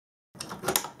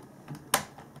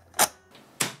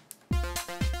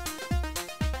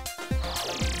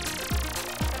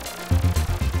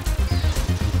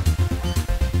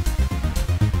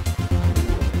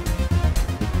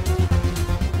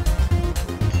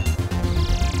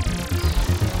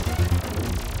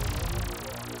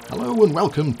Hello and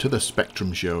welcome to the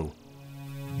Spectrum Show.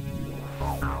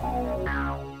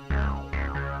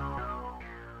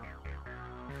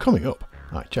 Coming up,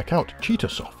 I check out Cheetah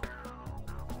Soft.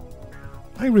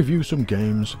 I review some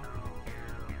games.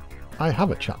 I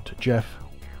have a chat to Geoff.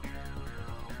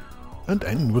 And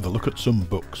end with a look at some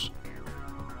books.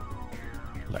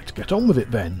 Let's get on with it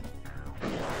then.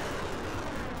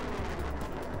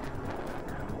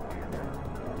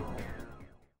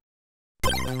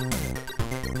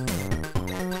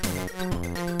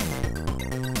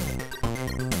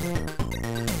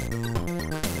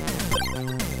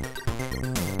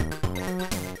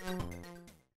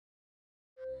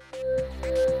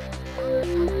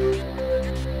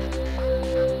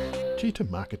 Cheetah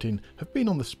Marketing have been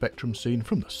on the Spectrum scene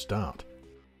from the start.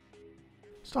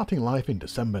 Starting life in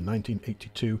December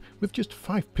 1982 with just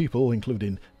 5 people,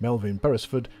 including Melvin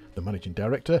Beresford, the managing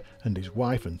director, and his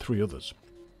wife and 3 others.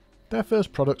 Their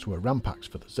first products were RAM packs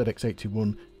for the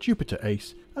ZX81, Jupiter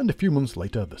Ace, and a few months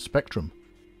later the Spectrum.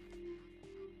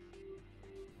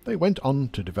 They went on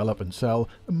to develop and sell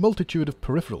a multitude of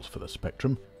peripherals for the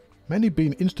Spectrum, many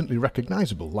being instantly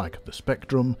recognisable like the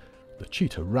Spectrum, the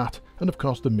Cheetah Rat, and of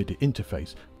course the MIDI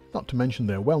interface, not to mention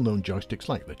their well-known joysticks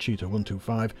like the Cheetah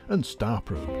 125 and Star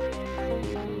Probe.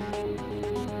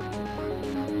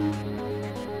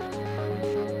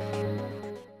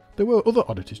 There were other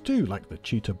oddities too, like the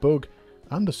Cheetah Bug,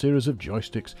 and a series of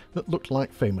joysticks that looked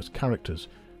like famous characters,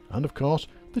 and of course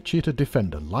the Cheetah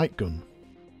Defender light gun.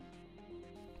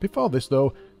 Before this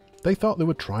though, they thought they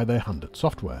would try their hand at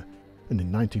software, and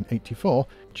in 1984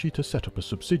 Cheetah set up a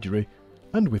subsidiary,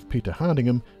 and with Peter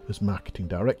Hardingham as marketing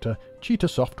director, Cheetah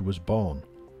Soft was born.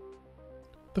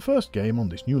 The first game on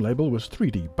this new label was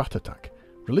 3D Bat Attack,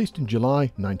 released in July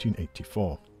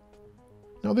 1984.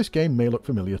 Now this game may look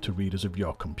familiar to readers of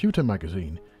Your Computer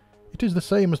magazine. It is the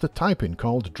same as the type-in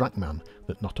called Drachman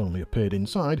that not only appeared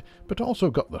inside, but also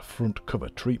got the front cover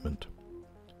treatment.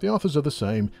 The authors are the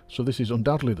same, so this is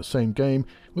undoubtedly the same game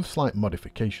with slight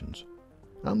modifications.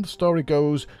 And the story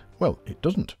goes, well, it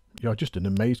doesn't. You're just in a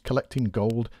maze collecting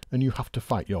gold and you have to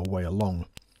fight your way along.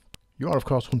 You are of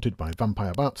course hunted by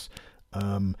vampire bats.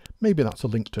 Maybe that's a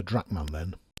link to Drachman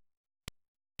then.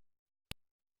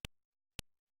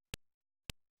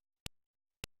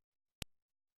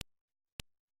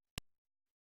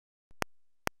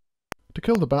 To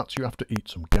kill the bats you have to eat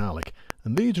some garlic,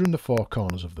 and these are in the 4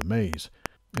 corners of the maze.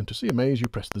 And to see a maze you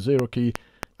press the 0 key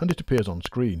and it appears on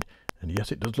screen, and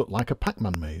yes, it does look like a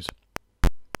Pac-Man maze.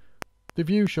 The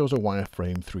view shows a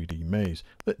wireframe 3D maze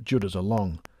that judders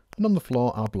along, and on the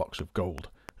floor are blocks of gold,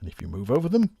 and if you move over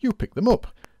them, you pick them up.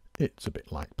 It's a bit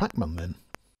like Pac-Man then.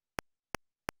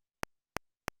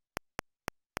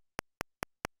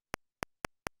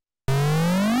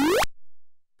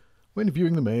 When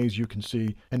viewing the maze you can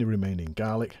see any remaining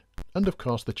garlic, and of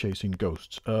course the chasing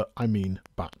ghosts,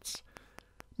 bats.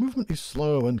 Movement is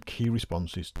slow and key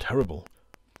response is terrible.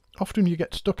 Often you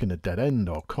get stuck in a dead end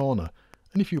or corner,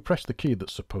 and if you press the key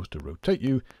that's supposed to rotate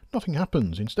you, nothing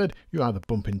happens. Instead, you either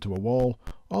bump into a wall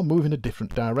or move in a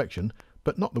different direction,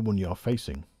 but not the one you're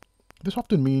facing. This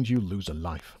often means you lose a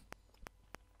life.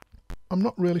 I'm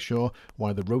not really sure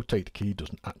why the rotate key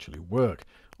doesn't actually work,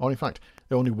 or in fact,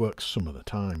 it only works some of the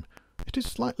time. It is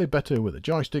slightly better with a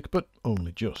joystick, but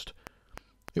only just.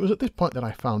 It was at this point that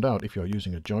I found out if you're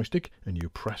using a joystick and you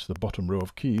press the bottom row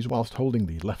of keys whilst holding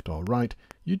the left or right,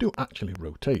 you do actually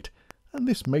rotate. And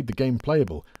this made the game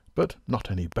playable, but not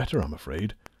any better I'm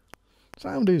afraid.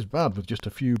 Sound is bad with just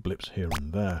a few blips here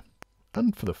and there.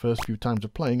 And for the first few times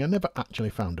of playing I never actually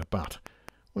found a bat.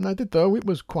 When I did though, it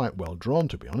was quite well drawn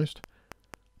to be honest.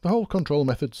 The whole control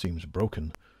method seems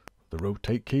broken. The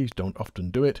rotate keys don't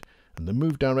often do it, and the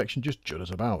move direction just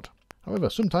judders about. However,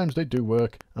 sometimes they do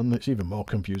work, and it's even more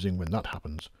confusing when that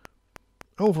happens.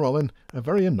 Overall then, a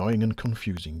very annoying and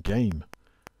confusing game.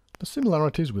 The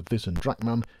similarities with this and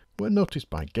Drachman were noticed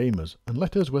by gamers, and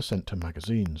letters were sent to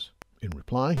magazines. In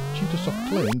reply, Cheetah Soft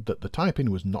claimed that the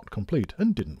type-in was not complete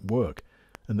and didn't work,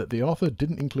 and that the author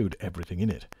didn't include everything in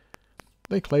it.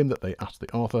 They claimed that they asked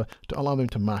the author to allow them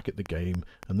to market the game,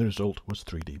 and the result was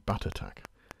 3D Bat Attack.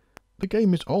 The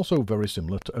game is also very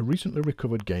similar to a recently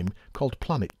recovered game called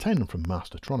Planet 10 from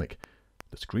Mastertronic.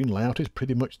 The screen layout is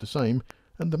pretty much the same,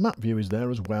 and the map view is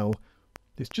there as well.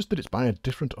 It's just that it's by a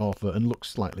different author and looks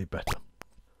slightly better.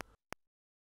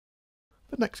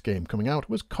 The next game coming out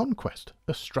was Conquest,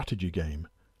 a strategy game.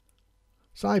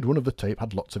 Side 1 of the tape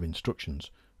had lots of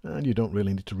instructions, and you don't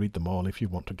really need to read them all if you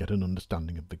want to get an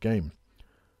understanding of the game.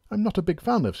 I'm not a big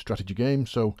fan of strategy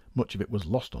games, so much of it was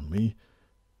lost on me.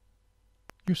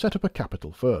 You set up a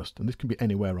capital first, and this can be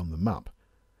anywhere on the map.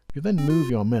 You then move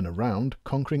your men around,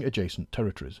 conquering adjacent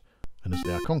territories, and as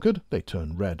they are conquered, they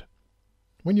turn red.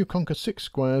 When you conquer 6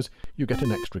 squares, you get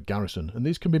an extra garrison, and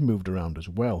these can be moved around as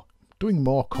well, doing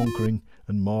more conquering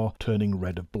and more turning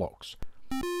red of blocks.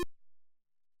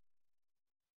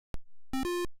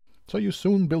 So you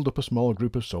soon build up a small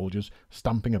group of soldiers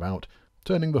stamping about,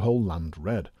 turning the whole land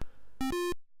red.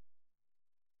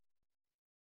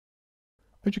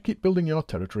 As you keep building your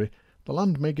territory, the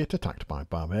land may get attacked by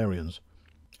barbarians,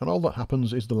 and all that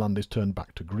happens is the land is turned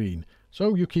back to green,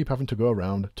 so you keep having to go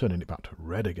around turning it back to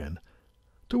red again.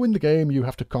 To win the game, you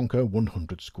have to conquer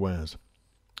 100 squares.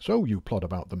 So you plod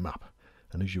about the map,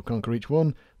 and as you conquer each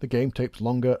one, the game takes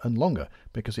longer and longer,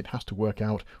 because it has to work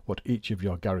out what each of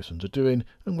your garrisons are doing,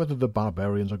 and whether the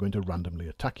barbarians are going to randomly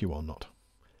attack you or not.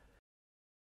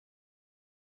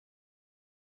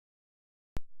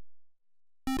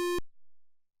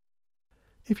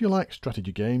 If you like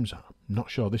strategy games, I'm not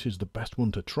sure this is the best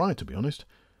one to try, to be honest.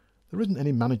 There isn't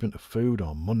any management of food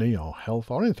or money or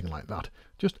health or anything like that,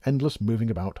 just endless moving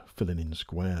about, filling in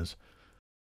squares.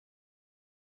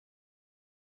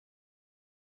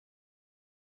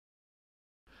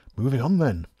 Moving on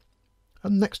then.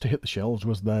 And next to hit the shelves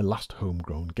was their last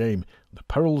homegrown game, The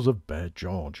Perils of Bear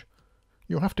George.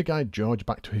 You have to guide George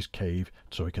back to his cave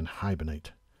so he can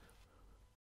hibernate.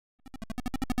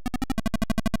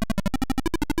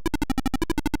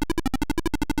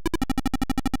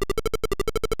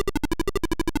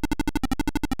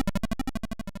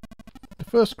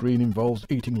 The first screen involves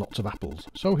eating lots of apples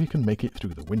so he can make it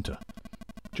through the winter.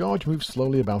 George moves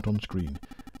slowly about on screen,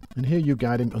 and here you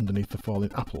guide him underneath the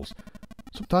falling apples.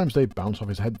 Sometimes they bounce off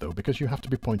his head though, because you have to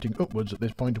be pointing upwards at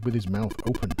this point with his mouth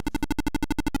open.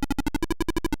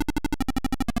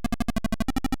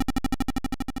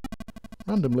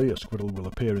 Randomly a squirrel will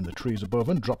appear in the trees above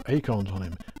and drop acorns on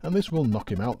him, and this will knock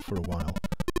him out for a while.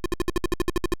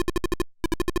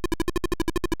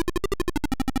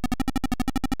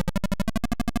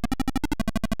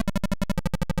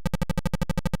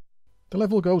 The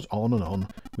level goes on and on,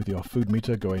 with your food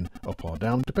meter going up or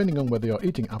down, depending on whether you're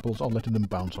eating apples or letting them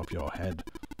bounce off your head.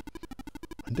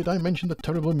 And did I mention the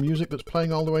terrible music that's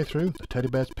playing all the way through? The Teddy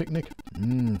Bear's Picnic?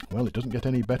 Well, it doesn't get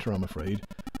any better, I'm afraid.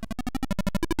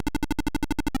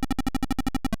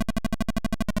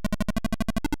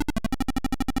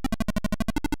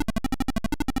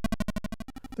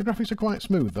 The graphics are quite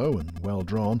smooth though, and well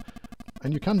drawn,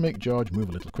 and you can make George move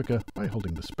a little quicker by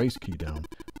holding the space key down,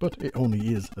 but it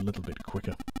only is a little bit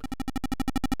quicker.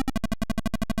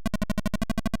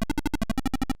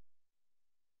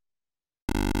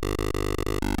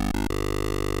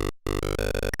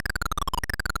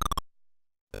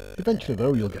 Eventually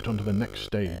though, you'll get onto the next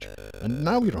stage, and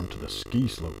now you're onto the ski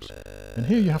slopes, and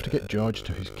here you have to get George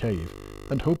to his cave,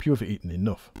 and hope you have eaten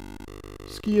enough.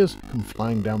 Skiers come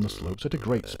flying down the slopes at a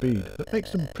great speed that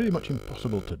makes them pretty much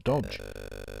impossible to dodge.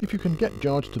 If you can get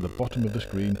George to the bottom of the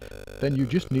screen, then you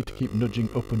just need to keep nudging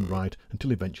up and right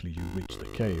until eventually you reach the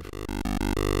cave.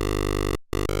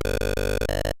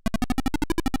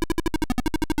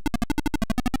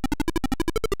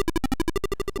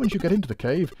 Once you get into the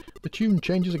cave, the tune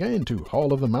changes again to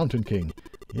Hall of the Mountain King.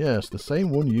 Yes, the same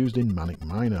one used in Manic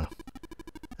Miner.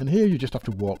 And here you just have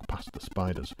to walk past the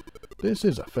spiders. This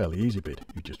is a fairly easy bit.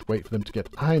 You just wait for them to get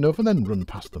high enough and then run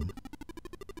past them.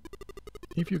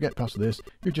 If you get past this,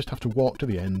 you just have to walk to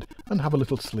the end and have a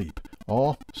little sleep,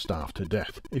 or starve to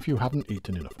death if you haven't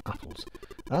eaten enough apples.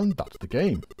 And that's the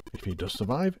game. If he does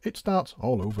survive, it starts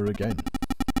all over again.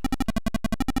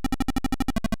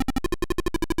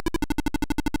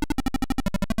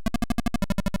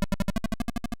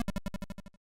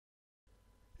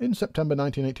 In September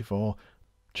 1984,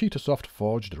 Cheetah Soft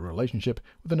forged a relationship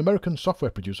with an American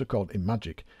software producer called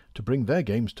Imagic to bring their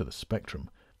games to the Spectrum,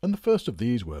 and the first of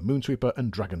these were Moonsweeper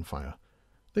and Dragonfire.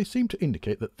 They seem to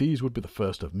indicate that these would be the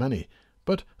first of many,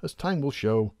 but as time will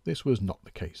show, this was not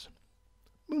the case.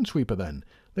 Moonsweeper then,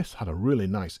 this had a really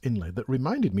nice inlay that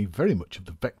reminded me very much of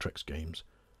the Vectrex games.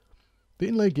 The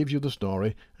inlay gives you the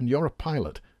story, and you're a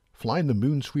pilot, flying the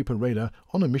Moonsweeper radar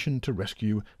on a mission to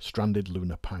rescue stranded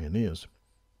lunar pioneers.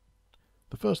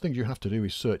 The first thing you have to do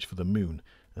is search for the moon,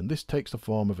 and this takes the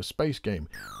form of a space game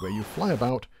where you fly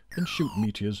about and shoot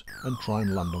meteors and try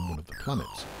and land on one of the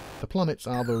planets. The planets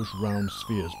are those round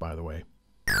spheres, by the way.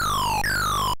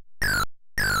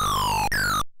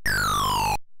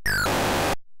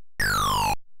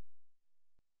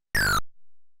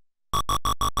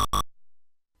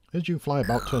 As you fly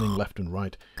about turning left and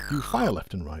right, you fire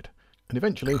left and right, and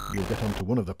eventually you'll get onto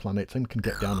one of the planets and can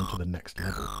get down into the next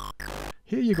level.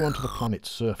 Here you go onto the planet's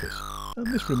surface, and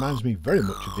this reminds me very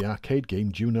much of the arcade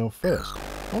game Juno First,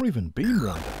 or even Beam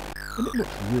Rider, and it looks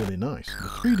really nice. The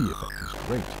 3D effect is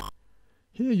great.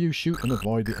 Here you shoot and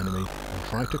avoid the enemy and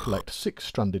try to collect 6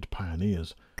 stranded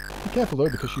pioneers. Be careful though,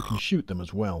 because you can shoot them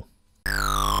as well.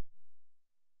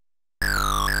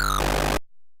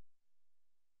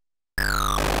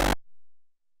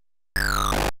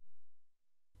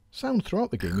 Sound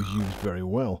throughout the game is used very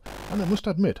well, and I must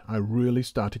admit I really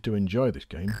started to enjoy this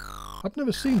game. I've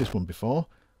never seen this one before,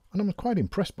 and I'm quite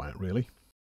impressed by it really.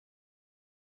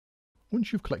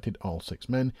 Once you've collected all 6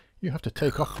 men, you have to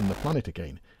take off from the planet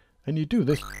again, and you do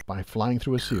this by flying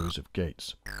through a series of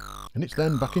gates. And it's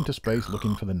then back into space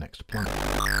looking for the next planet.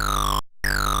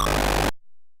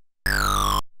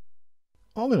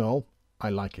 All in all, I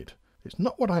like it. It's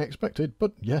not what I expected,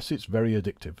 but yes, it's very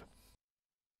addictive.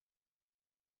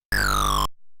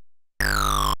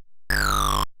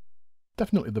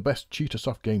 Definitely the best Cheetah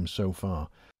Soft game so far.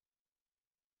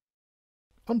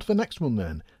 On to the next one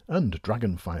then, and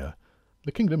Dragonfire.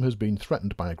 The kingdom has been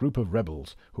threatened by a group of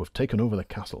rebels who have taken over the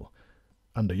castle,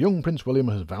 and a young Prince William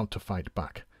has vowed to fight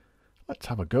back. Let's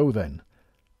have a go then.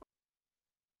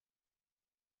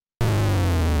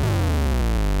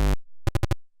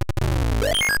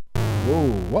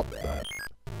 Whoa, what the?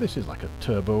 This is like a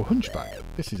turbo hunchback.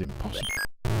 This is impossible.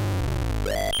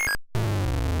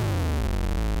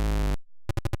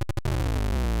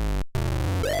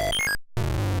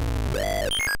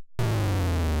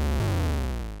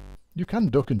 You can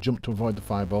duck and jump to avoid the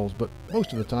fireballs, but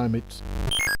most of the time it's...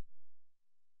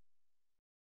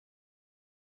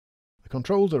 The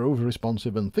controls are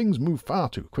over-responsive and things move far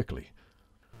too quickly.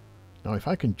 Now if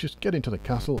I can just get into the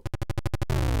castle...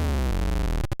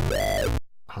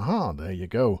 Haha, there you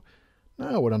go.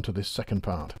 Now we're on to this second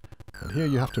part. And here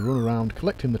you have to run around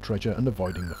collecting the treasure and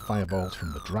avoiding the fireballs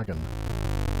from the dragon.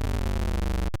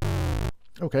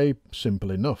 Okay,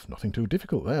 simple enough. Nothing too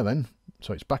difficult there then.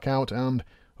 So it's back out and...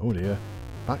 Oh dear,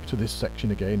 back to this section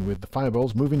again with the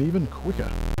fireballs moving even quicker.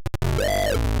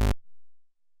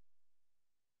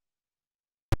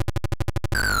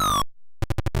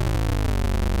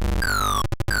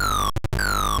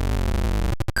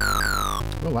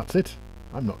 Well, that's it.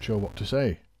 I'm not sure what to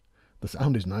say. The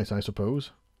sound is nice, I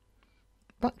suppose.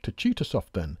 Back to Cheetah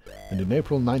Soft then, and in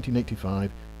April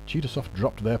 1985, Cheetah Soft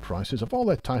dropped their prices of all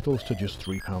their titles to just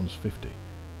 £3.50,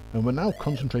 and were now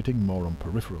concentrating more on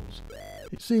peripherals.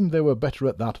 It seemed they were better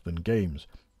at that than games,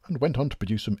 and went on to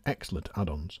produce some excellent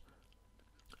add-ons.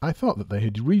 I thought that they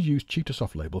had reused Cheetah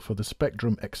Soft label for the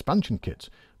Spectrum expansion kits,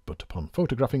 but upon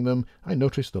photographing them, I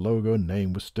noticed the logo and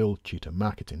name was still Cheetah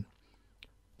Marketing.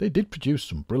 They did produce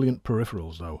some brilliant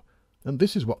peripherals though, and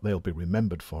this is what they'll be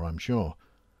remembered for, I'm sure.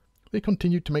 They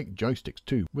continued to make joysticks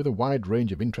too, with a wide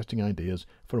range of interesting ideas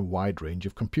for a wide range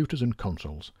of computers and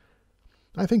consoles.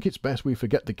 I think it's best we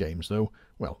forget the games though,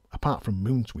 well, apart from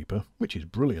Moonsweeper, which is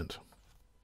brilliant.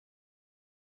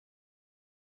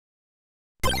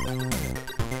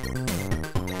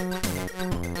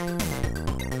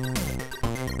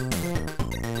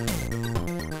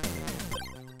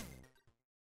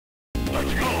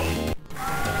 Let's go!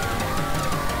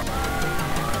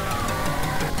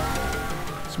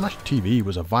 Smash TV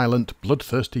was a violent,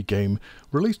 bloodthirsty game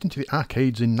released into the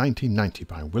arcades in 1990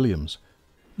 by Williams.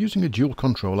 Using a dual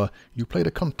controller, you played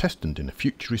a contestant in a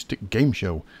futuristic game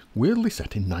show, weirdly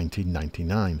set in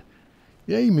 1999.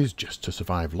 The aim is just to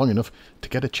survive long enough to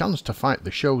get a chance to fight the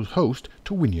show's host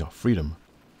to win your freedom.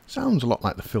 Sounds a lot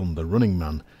like the film The Running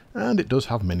Man, and it does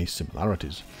have many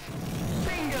similarities.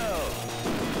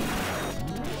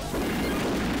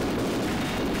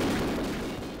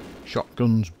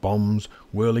 Shotguns, bombs,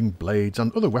 whirling blades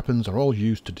and other weapons are all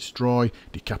used to destroy,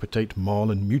 decapitate, maul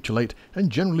and mutilate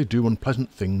and generally do unpleasant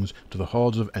things to the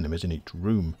hordes of enemies in each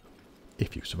room.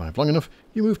 If you survive long enough,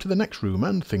 you move to the next room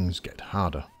and things get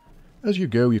harder. As you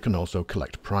go, you can also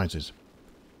collect prizes.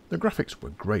 The graphics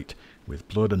were great, with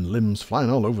blood and limbs flying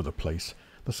all over the place.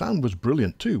 The sound was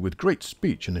brilliant too, with great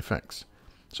speech and effects.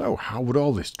 So how would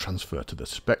all this transfer to the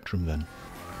Spectrum then?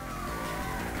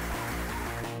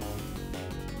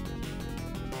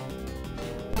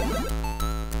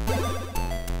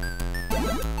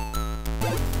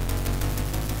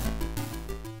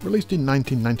 Released in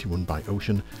 1991 by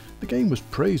Ocean, the game was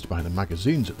praised by the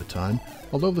magazines at the time,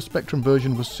 although the Spectrum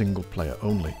version was single player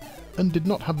only, and did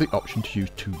not have the option to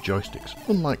use 2 joysticks,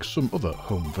 unlike some other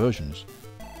home versions.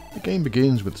 The game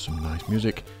begins with some nice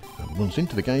music, and once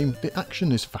into the game, the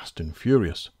action is fast and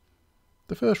furious.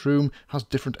 The first room has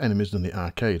different enemies than the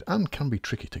arcade, and can be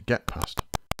tricky to get past.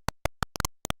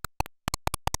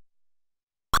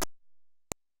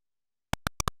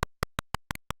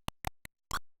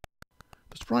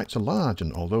 The sprites are large,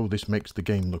 and although this makes the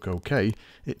game look okay,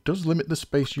 it does limit the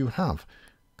space you have,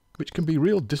 which can be a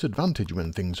real disadvantage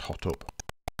when things hot up.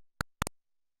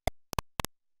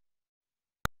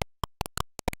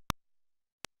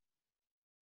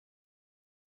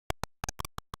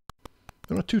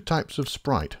 There are two types of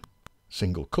sprite: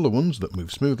 single colour ones that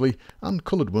move smoothly and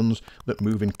coloured ones that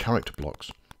move in character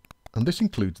blocks, and this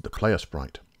includes the player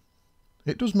sprite.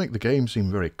 It does make the game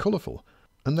seem very colourful,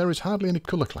 and there is hardly any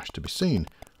colour clash to be seen,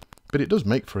 but it does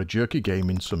make for a jerky game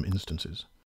in some instances.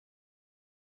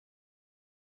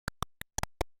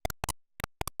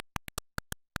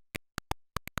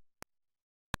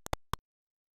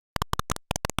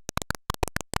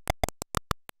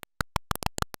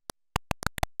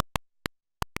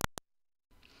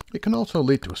 It can also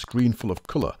lead to a screen full of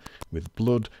colour, with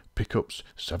blood, pickups,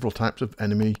 several types of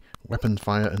enemy, weapon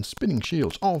fire and spinning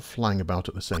shields all flying about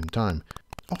at the same time,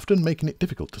 often making it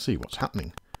difficult to see what's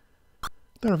happening.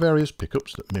 There are various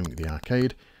pickups that mimic the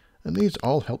arcade, and these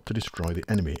all help to destroy the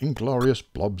enemy in glorious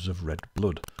blobs of red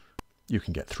blood. You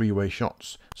can get three-way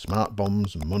shots, smart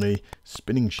bombs, money,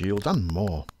 spinning shields and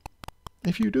more.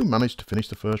 If you do manage to finish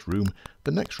the first room,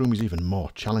 the next room is even more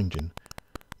challenging.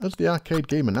 As the arcade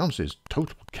game announces,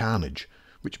 total carnage,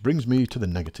 which brings me to the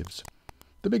negatives.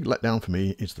 The big letdown for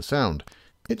me is the sound.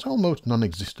 It's almost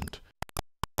non-existent.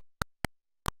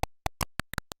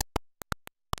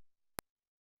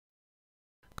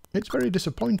 It's very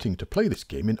disappointing to play this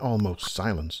game in almost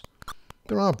silence.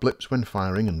 There are blips when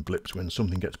firing and blips when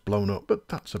something gets blown up, but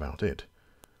that's about it.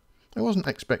 I wasn't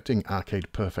expecting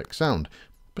arcade perfect sound,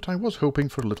 but I was hoping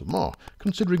for a little more,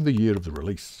 considering the year of the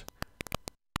release.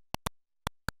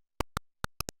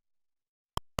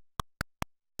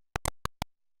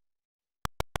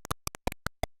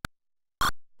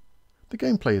 The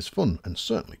gameplay is fun and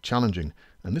certainly challenging,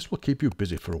 and this will keep you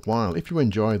busy for a while if you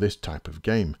enjoy this type of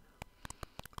game.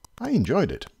 I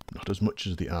enjoyed it, not as much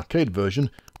as the arcade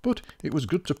version, but it was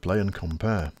good to play and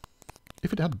compare.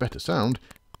 If it had better sound,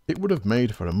 it would have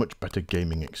made for a much better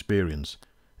gaming experience.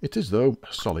 It is, though,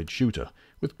 a solid shooter,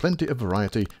 with plenty of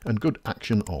variety and good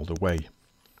action all the way.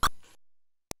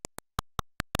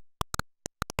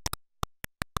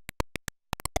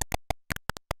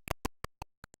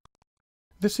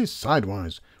 This is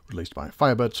Sidewize, released by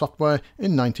Firebird Software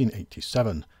in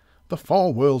 1987. The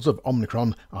four worlds of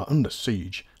Omnicron are under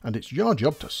siege, and it's your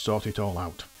job to sort it all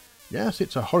out. Yes,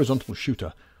 it's a horizontal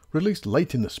shooter, released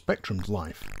late in the Spectrum's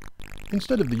life.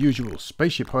 Instead of the usual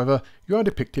spaceship, however, you are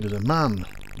depicted as a man.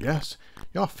 Yes,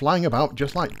 you're flying about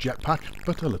just like Jetpack,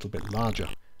 but a little bit larger.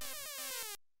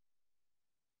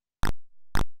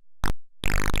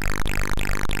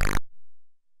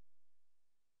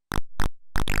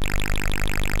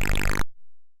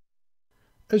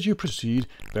 As you proceed,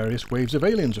 various waves of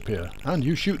aliens appear, and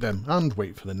you shoot them and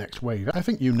wait for the next wave. I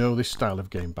think you know this style of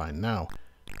game by now.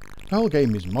 The whole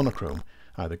game is monochrome,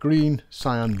 either green,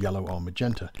 cyan, yellow or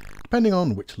magenta, depending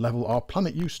on which level or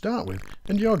planet you start with,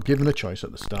 and you're given a choice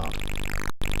at the start.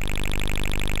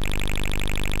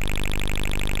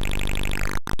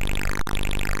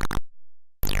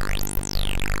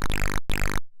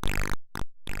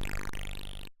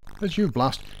 As you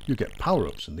blast, you get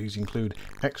power-ups, and these include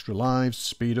extra lives,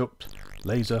 speed-ups,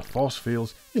 laser, force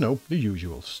fields, you know, the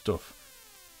usual stuff.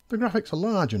 The graphics are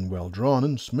large and well drawn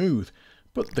and smooth,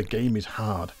 but the game is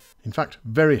hard. In fact,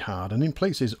 very hard, and in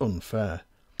places unfair.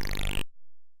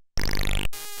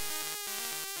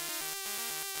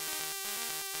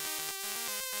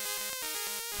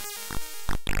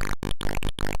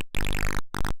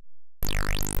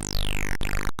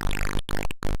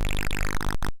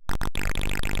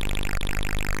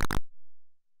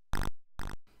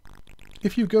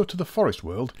 If you go to the forest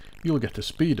world, you'll get a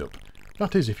speed up.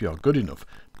 That is if you're good enough,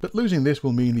 but losing this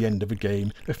will mean the end of a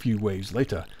game a few waves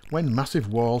later, when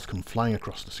massive walls come flying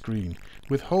across the screen,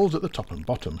 with holes at the top and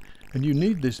bottom, and you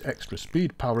need this extra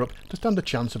speed power up to stand a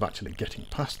chance of actually getting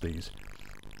past these.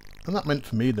 And that meant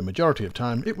for me the majority of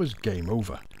time it was game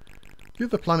over. The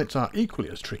other planets are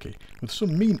equally as tricky, with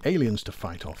some mean aliens to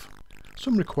fight off.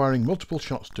 Some requiring multiple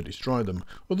shots to destroy them,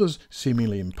 others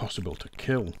seemingly impossible to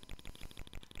kill.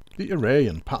 The array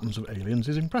and patterns of aliens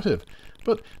is impressive,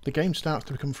 but the game starts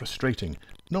to become frustrating,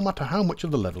 no matter how much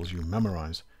of the levels you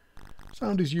memorise.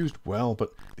 Sound is used well,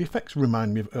 but the effects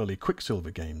remind me of early Quicksilver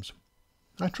games.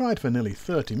 I tried for nearly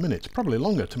 30 minutes, probably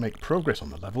longer, to make progress on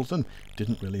the levels and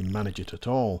didn't really manage it at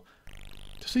all.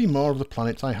 To see more of the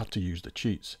planets I had to use the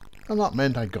cheats, and that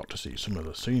meant I got to see some of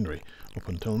the scenery. Up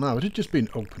until now it had just been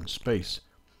open space.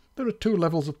 There are 2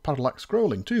 levels of parallax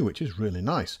scrolling too, which is really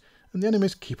nice, and the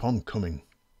enemies keep on coming.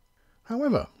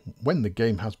 However, when the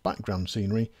game has background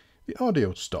scenery, the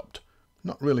audio stopped.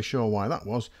 Not really sure why that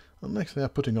was, unless they are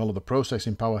putting all of the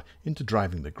processing power into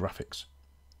driving the graphics.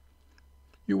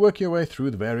 You work your way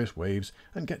through the various waves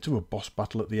and get to a boss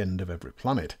battle at the end of every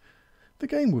planet. The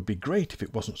game would be great if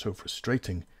it wasn't so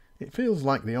frustrating. It feels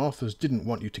like the authors didn't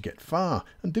want you to get far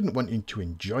and didn't want you to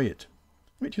enjoy it.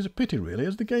 Which is a pity really,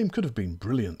 as the game could have been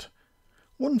brilliant.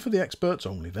 One for the experts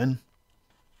only then.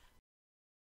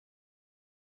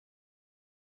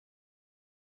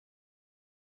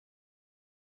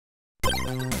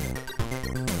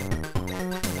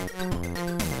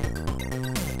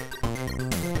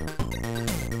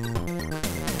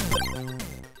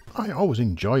 I always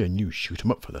enjoy a new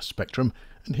shoot-'em-up for the Spectrum,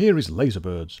 and here is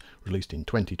Laserbirds, released in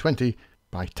 2020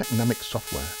 by Technamic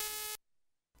Software.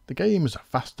 The game is a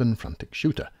fast and frantic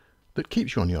shooter that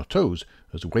keeps you on your toes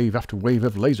as wave after wave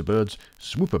of Laserbirds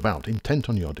swoop about intent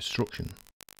on your destruction.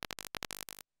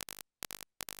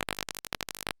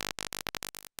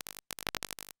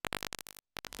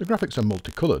 The graphics are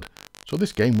multicoloured, so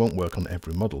this game won't work on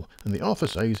every model, and the author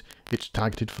says it's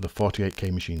targeted for the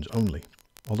 48K machines only,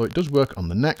 although it does work on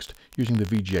the Next using the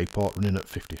VGA port running at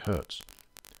 50Hz.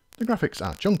 The graphics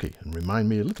are chunky and remind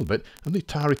me a little bit of the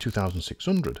Atari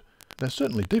 2600. They're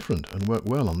certainly different and work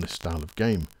well on this style of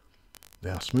game. They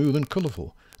are smooth and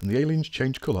colourful, and the aliens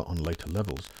change colour on later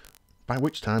levels, by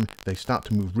which time they start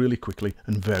to move really quickly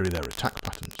and vary their attack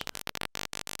patterns.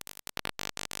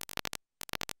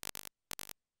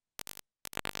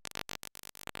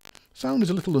 Sound is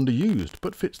a little underused,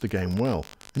 but fits the game well,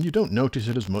 and you don't notice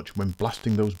it as much when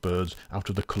blasting those birds out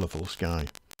of the colourful sky.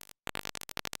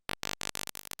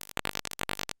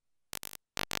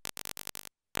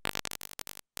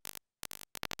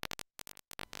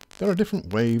 There are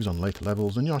different waves on later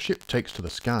levels, and your ship takes to the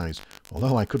skies,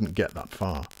 although I couldn't get that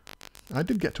far. I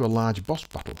did get to a large boss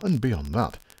battle, and beyond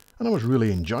that, and I was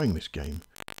really enjoying this game.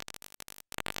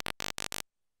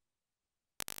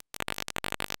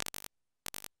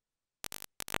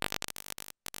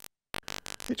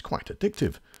 It's quite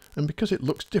addictive, and because it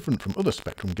looks different from other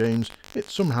Spectrum games, it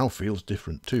somehow feels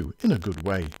different too, in a good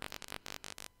way.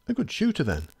 A good shooter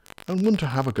then, and one to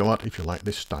have a go at if you like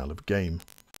this style of game.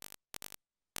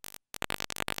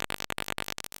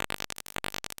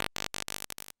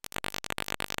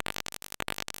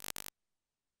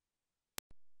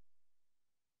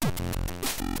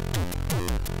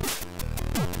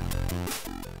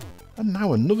 And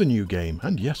now another new game,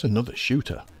 and yes, another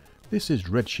shooter. This is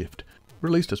Redshift,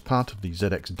 released as part of the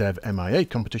ZX Dev MIA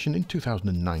competition in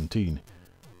 2019.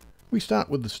 We start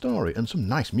with the story and some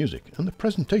nice music, and the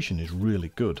presentation is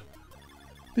really good.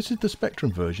 This is the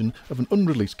Spectrum version of an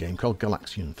unreleased game called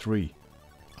Galaxian 3,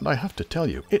 and I have to tell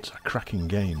you, it's a cracking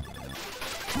game.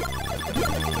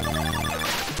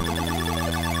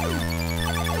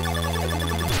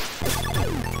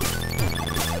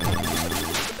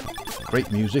 Great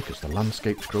music as the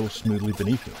landscape scrolls smoothly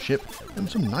beneath your ship, and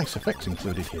some nice effects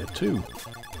included here too.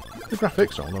 The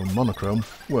graphics, although monochrome,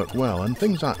 work well and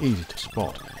things are easy to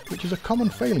spot, which is a common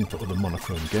failing for other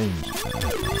monochrome games.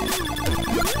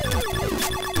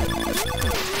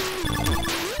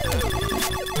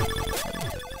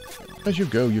 As you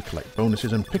go, you collect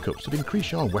bonuses and pickups that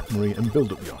increase your weaponry and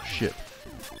build up your ship.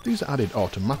 These are added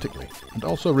automatically, and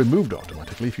also removed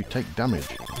automatically if you take damage.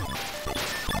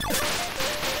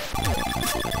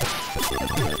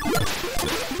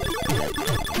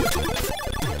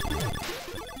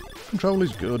 Control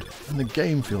is good, and the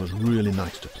game feels really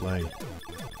nice to play.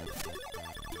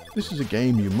 This is a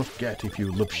game you must get if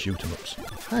you love shoot-'em-ups.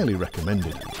 Highly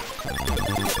recommended.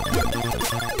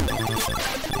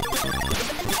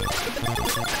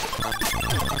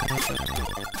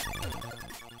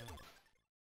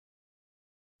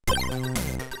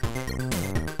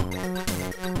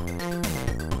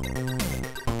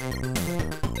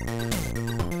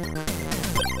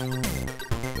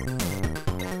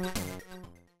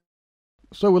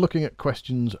 So we're looking at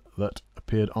questions that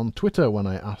appeared on Twitter when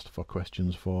I asked for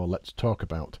questions for Let's Talk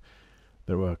About.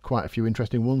 There were quite a few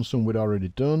interesting ones, some we'd already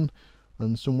done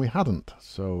and some we hadn't.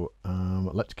 So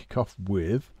let's kick off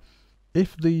with,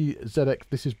 if the ZX,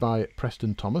 this is by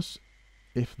Preston Thomas,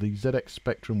 if the ZX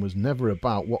Spectrum was never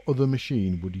about, what other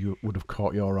machine would have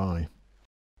caught your eye?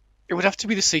 It would have to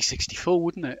be the C64,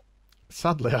 wouldn't it?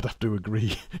 Sadly, I'd have to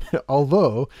agree.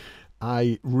 Although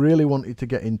I really wanted to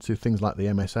get into things like the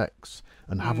MSX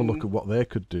and have a look at what they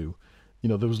could do. You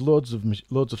know, there was loads of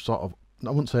sort of, I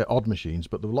wouldn't say odd machines,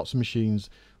 but there were lots of machines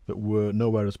that were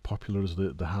nowhere as popular as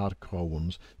the hardcore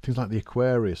ones. Things like the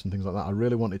Aquarius and things like that. I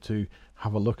really wanted to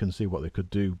have a look and see what they could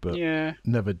do, but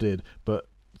never did. But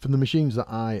from the machines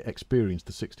that I experienced,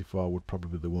 the 64 would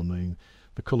probably be the one. I mean,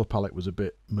 the colour palette was a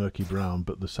bit murky brown,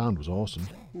 but the sound was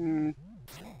awesome.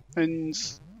 And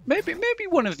maybe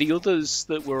one of the others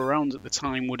that were around at the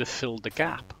time would have filled the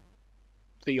gap.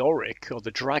 The Auric or the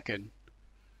Dragon.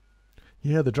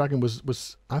 Yeah, the Dragon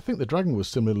was I think the Dragon was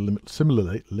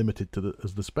similarly limited to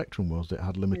as the Spectrum was. It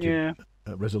had limited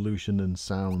resolution and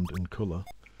sound and colour.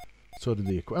 So did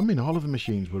the... I mean, all of the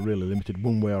machines were really limited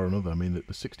one way or another. I mean,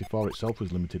 the 64 itself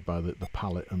was limited by the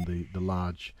palette and the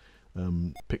large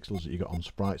pixels that you got on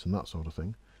sprites and that sort of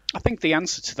thing. I think the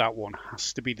answer to that one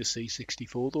has to be the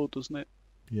C64, though, doesn't it?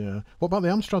 Yeah. What about the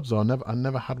Amstrads, though? I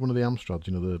never had one of the Amstrads,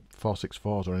 you know, the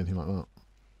 464s or anything like that.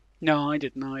 No, I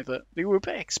didn't either. They were a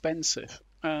bit expensive,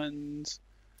 and...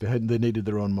 They needed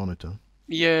their own monitor.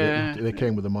 Yeah. They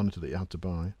came with a monitor that you had to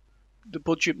buy. The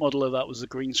budget model of that was a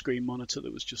green screen monitor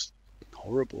that was just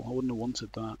horrible. I wouldn't have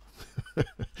wanted that.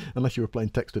 Unless you were playing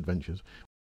text adventures.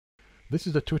 This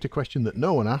is a Twitter question that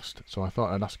no one asked, so I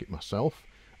thought I'd ask it myself.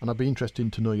 And I'd be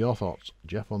interested to know your thoughts,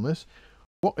 Geoff, on this.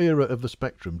 What era of the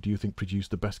Spectrum do you think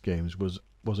produced the best games? Was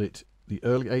it the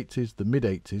early 80s, the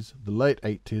mid-80s, the late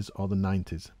 80s, or the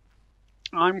 90s?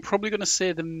 I'm probably going to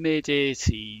say the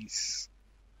mid-80s.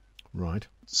 Right.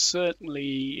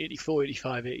 Certainly 84,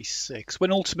 85, 86.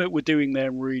 When Ultimate were doing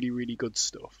their really, really good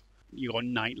stuff. Your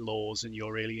Night Laws and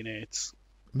your Alienates.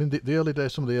 I mean, the early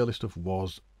days, some of the early stuff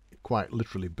was quite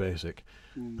literally basic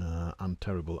and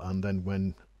terrible. And then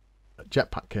when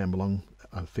Jetpack came along,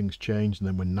 things changed. And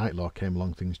then when Night Law came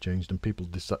along, things changed. And people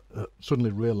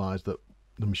suddenly realised that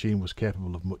the machine was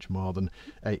capable of much more than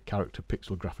 8-character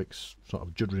pixel graphics sort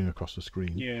of juddering across the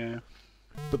screen. Yeah.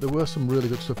 But there were some really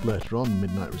good stuff later on,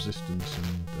 Midnight Resistance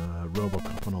and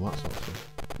Robocop and all that sort of stuff.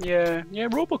 Yeah,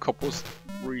 Robocop was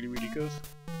really, really good.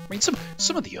 I mean,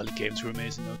 some of the early games were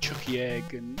amazing though. Chucky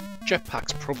Egg and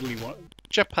Jetpack's probably one.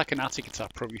 Jetpack and Attic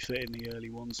Attack probably fit in the early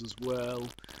ones as well.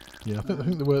 Yeah, I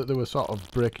think they were sort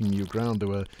of breaking new ground. They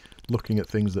were looking at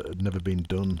things that had never been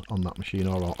done on that machine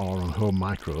or on home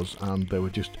micros, and they were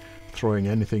just throwing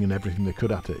anything and everything they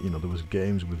could at it. You know, there was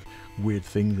games with weird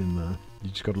things in there.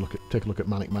 You just got to take a look at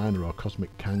Manic Miner or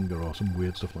Cosmic Kanga or some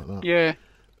weird stuff like that.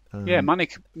 Yeah,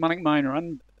 Manic Miner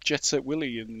and Jet Set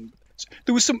Willy, and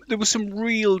there was some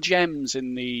real gems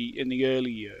in the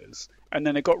early years, and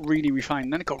then it got really refined.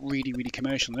 And then it got really, really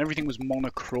commercial, and everything was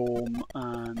monochrome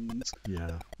and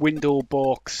window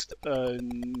boxed,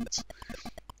 and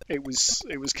it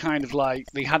was kind of like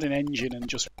they had an engine and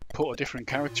just put a different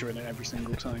character in it every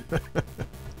single time.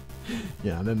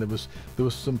 Yeah, and then there was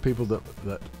some people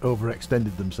that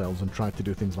overextended themselves and tried to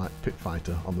do things like Pit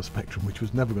Fighter on the Spectrum, which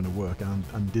was never going to work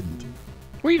and didn't.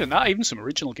 Well, even some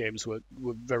original games were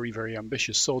very, very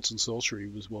ambitious. Swords and Sorcery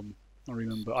was one I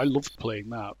remember. I loved playing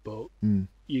that, but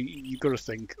you got to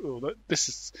think,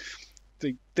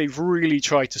 they've really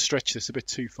tried to stretch this a bit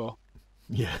too far.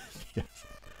 Yeah, yes.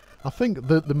 I think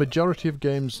the majority of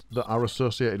games that are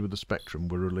associated with the Spectrum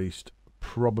were released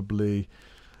probably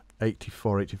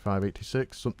 84, 85,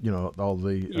 86. You know, all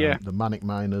the Manic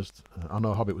Miners. I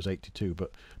know Hobbit was 82,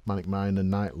 but Manic Miner,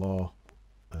 Night Law,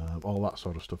 all that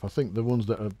sort of stuff. I think the ones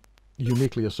that are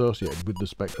uniquely associated with the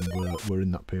Spectrum were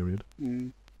in that period.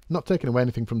 Not taking away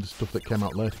anything from the stuff that came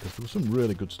out later, because there was some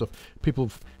really good stuff.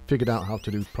 People figured out how to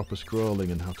do proper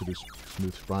scrolling and how to do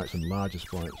smooth sprites and larger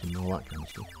sprites and all that kind of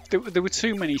stuff. There were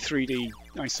too many 3D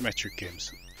isometric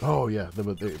games. Oh yeah,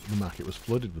 the market was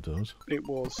flooded with those. It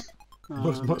was.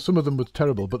 Some of them were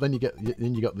terrible, but then you got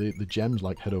the gems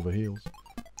like Head Over Heels.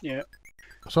 Yeah.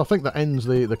 So I think that ends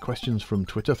the questions from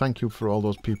Twitter. Thank you for all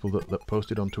those people that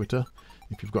posted on Twitter.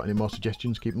 If you've got any more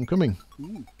suggestions, keep them coming.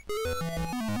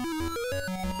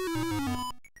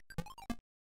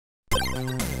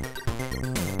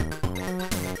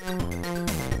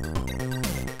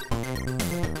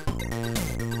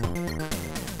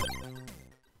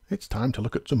 It's time to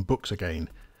look at some books again.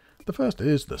 The first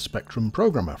is The Spectrum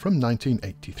Programmer from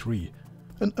 1983,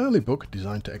 an early book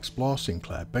designed to explore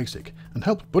Sinclair BASIC and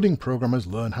help budding programmers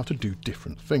learn how to do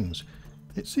different things.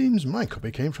 It seems my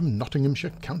copy came from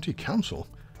Nottinghamshire County Council.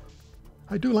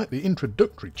 I do like the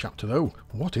introductory chapter though.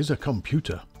 What is a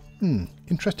computer?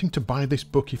 Interesting to buy this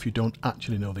book if you don't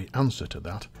actually know the answer to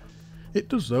that. It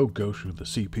does though go through the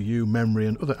CPU, memory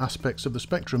and other aspects of the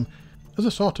Spectrum as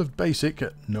a sort of basic,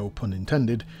 no pun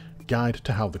intended, guide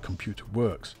to how the computer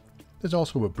works. There's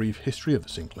also a brief history of the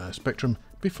Sinclair Spectrum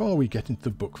before we get into the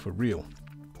book for real.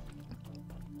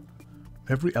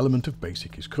 Every element of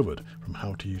BASIC is covered, from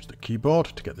how to use the keyboard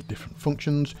to get the different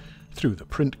functions, through the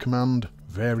print command,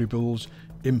 variables,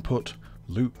 input,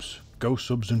 loops, go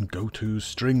subs and go tos,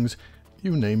 strings,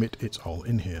 you name it, it's all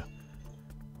in here.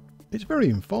 It's very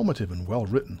informative and well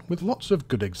written, with lots of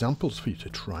good examples for you to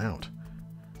try out.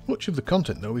 Much of the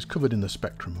content though is covered in the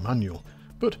Spectrum manual,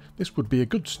 but this would be a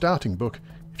good starting book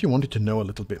if you wanted to know a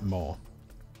little bit more.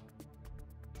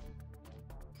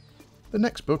 The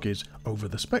next book is Over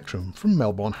the Spectrum from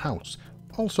Melbourne House,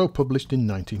 also published in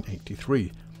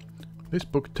 1983. This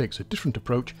book takes a different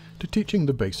approach to teaching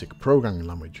the basic programming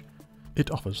language.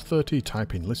 It offers 30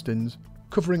 typing listings,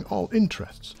 covering all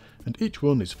interests, and each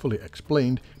one is fully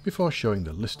explained before showing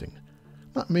the listing.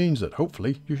 That means that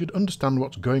hopefully you should understand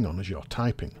what's going on as you're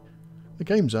typing. The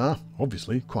games are,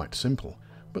 obviously, quite simple,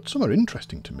 but some are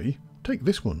interesting to me. Take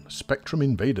this one, Spectrum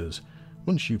Invaders.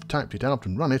 Once you've typed it out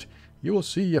and run it, you will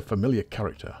see a familiar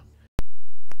character.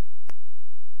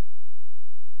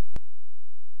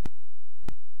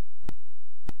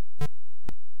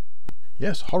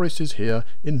 Yes, Horace is here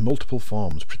in multiple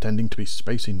forms, pretending to be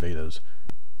Space Invaders.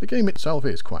 The game itself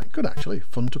is quite good actually,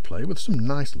 fun to play with some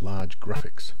nice large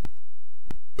graphics.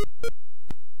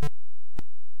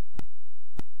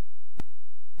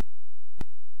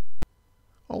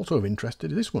 Also of interest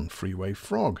is this one, Freeway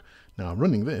Frog. Now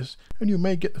running this, and you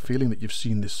may get the feeling that you've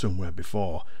seen this somewhere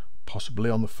before, possibly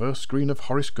on the first screen of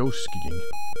Horace Goes Skiing.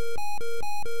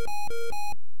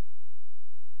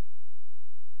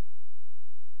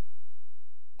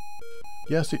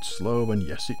 Yes, it's slow and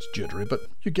yes, it's jittery, but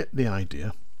you get the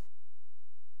idea.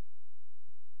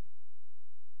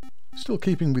 Still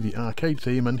keeping with the arcade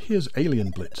theme, and here's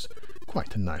Alien Blitz.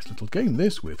 Quite a nice little game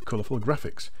this, with colourful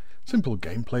graphics. Simple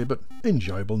gameplay, but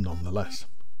enjoyable nonetheless.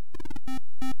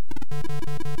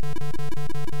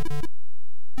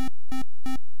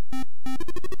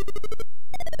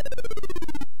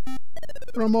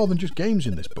 There are more than just games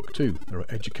in this book too. There are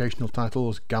educational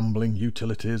titles, gambling,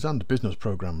 utilities and business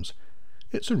programs.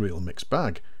 It's a real mixed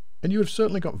bag, and you have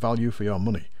certainly got value for your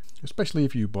money, especially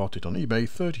if you bought it on eBay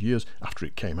 30 years after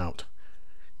it came out.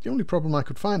 The only problem I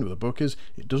could find with the book is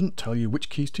it doesn't tell you which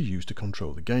keys to use to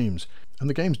control the games, and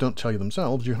the games don't tell you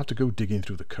themselves, you have to go digging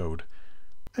through the code.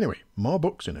 Anyway, more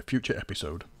books in a future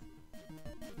episode.